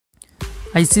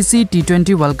ICC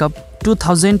T20 World Cup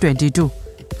 2022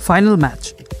 Final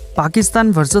Match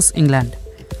Pakistan vs England.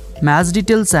 Match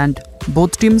details and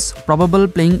both teams probable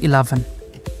playing 11.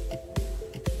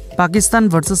 Pakistan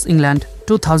vs England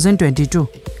 2022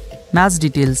 Match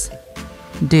details.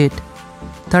 Date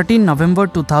 13 November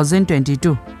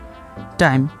 2022.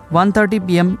 Time 1:30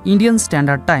 PM Indian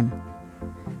Standard Time.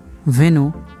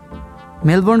 Venue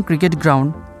Melbourne Cricket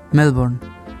Ground, Melbourne.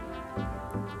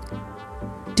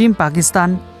 Team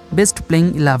Pakistan best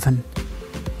playing 11.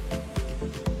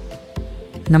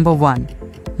 Number 1.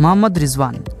 Mohammad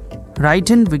Rizwan,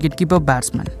 right-hand wicketkeeper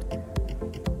batsman.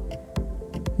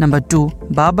 Number 2.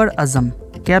 Babar Azam,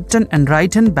 captain and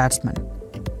right-hand batsman.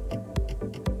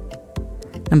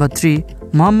 Number 3.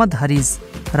 Mohammad Haris,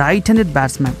 right-handed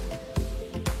batsman.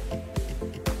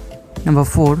 Number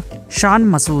 4.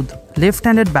 Shan Masood,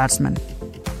 left-handed batsman.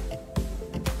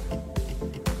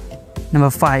 Number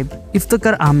 5.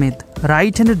 Iftikhar Ahmed,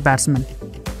 right-handed batsman.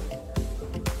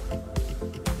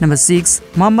 Number 6.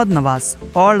 Mohammad Nawaz,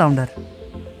 all-rounder.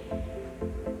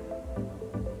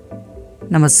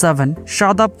 Number 7.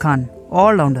 Shadab Khan,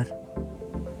 all-rounder.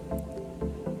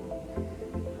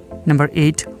 Number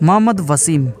 8. Mohammad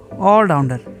Wasim,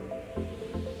 all-rounder.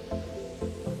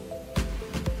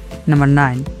 Number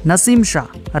 9. Naseem Shah,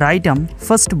 right-arm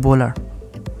first bowler.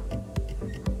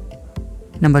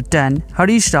 Number 10.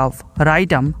 Harish Rauf,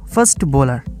 right-arm first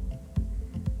bowler.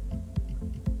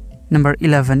 Number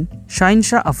 11. Shaheen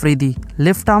Shah Afridi,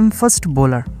 left-arm first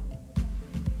bowler.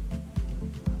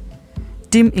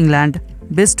 Team England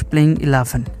best playing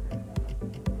 11.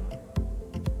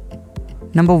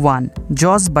 Number 1.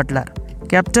 Josh Buttler,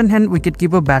 captain and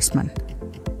wicketkeeper batsman.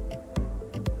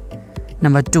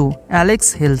 Number 2.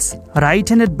 Alex Hills,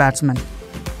 right-handed batsman.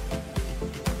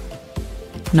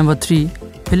 Number 3.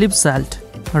 Philip Salt,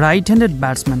 right-handed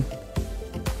batsman.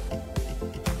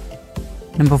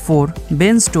 Number 4.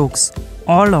 Ben Stokes,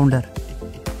 all-rounder.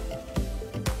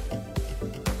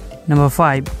 Number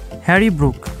 5. Harry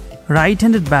Brook,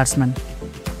 right-handed batsman.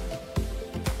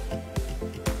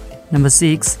 Number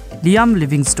 6. Liam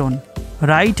Livingstone,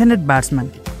 right-handed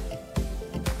batsman.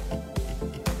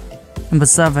 Number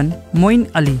 7. Moeen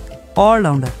Ali,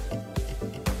 all-rounder.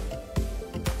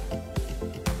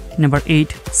 Number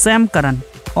 8. Sam Curran,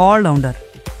 all-rounder.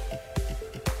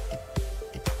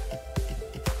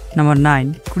 Number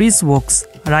 9. Chris Woakes,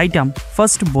 right-arm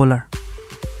first bowler.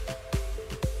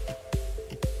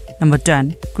 Number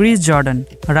 10. Chris Jordan,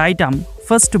 right-arm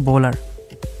first bowler.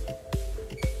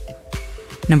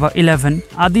 Number 11.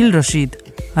 Adil Rashid,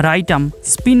 right-arm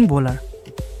spin bowler.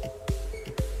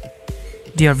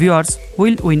 Dear viewers, who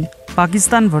will win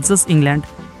Pakistan vs England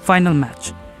final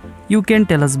match? You can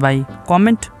tell us by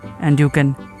comment and you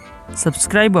can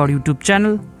subscribe our YouTube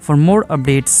channel for more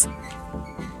updates.